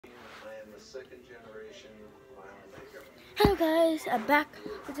Hello guys, I'm back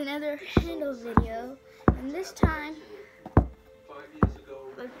with another handle video, and this time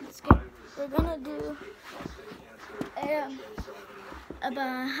we're gonna do a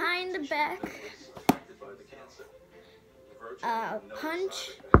behind the back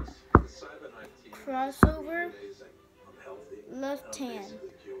punch crossover left hand.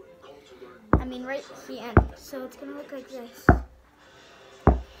 I mean right hand. So it's gonna look like this.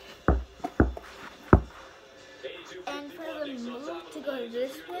 And for the move to go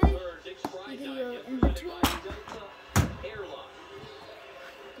this way, you can go in between.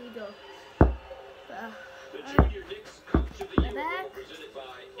 You go the back.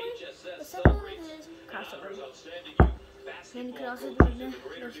 The second one is crossover. Then you can also do the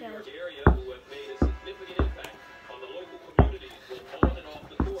side.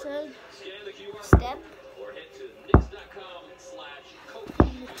 So step.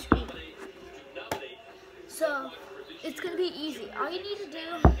 So it's gonna be easy. All you need to do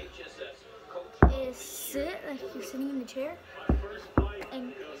is sit like you're sitting in the chair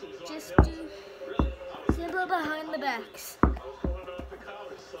and just do simple behind the backs.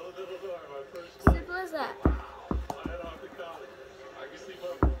 Simple as that.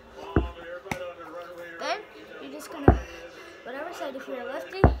 Then you're just gonna, whatever side, if you're a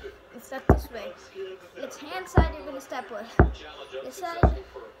lefty, you step this way. If it's hand side, you're gonna step with this side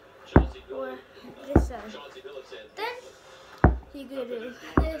or this side. Then you go do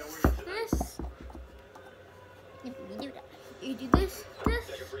this. If you do that, you do this, or this,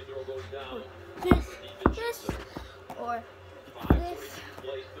 or this, or this.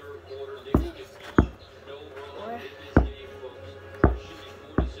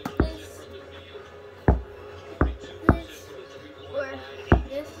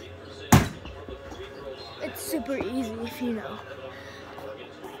 It's super easy if you know.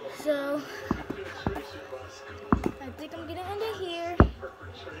 So I think I'm gonna end it here.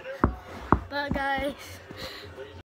 Bye guys.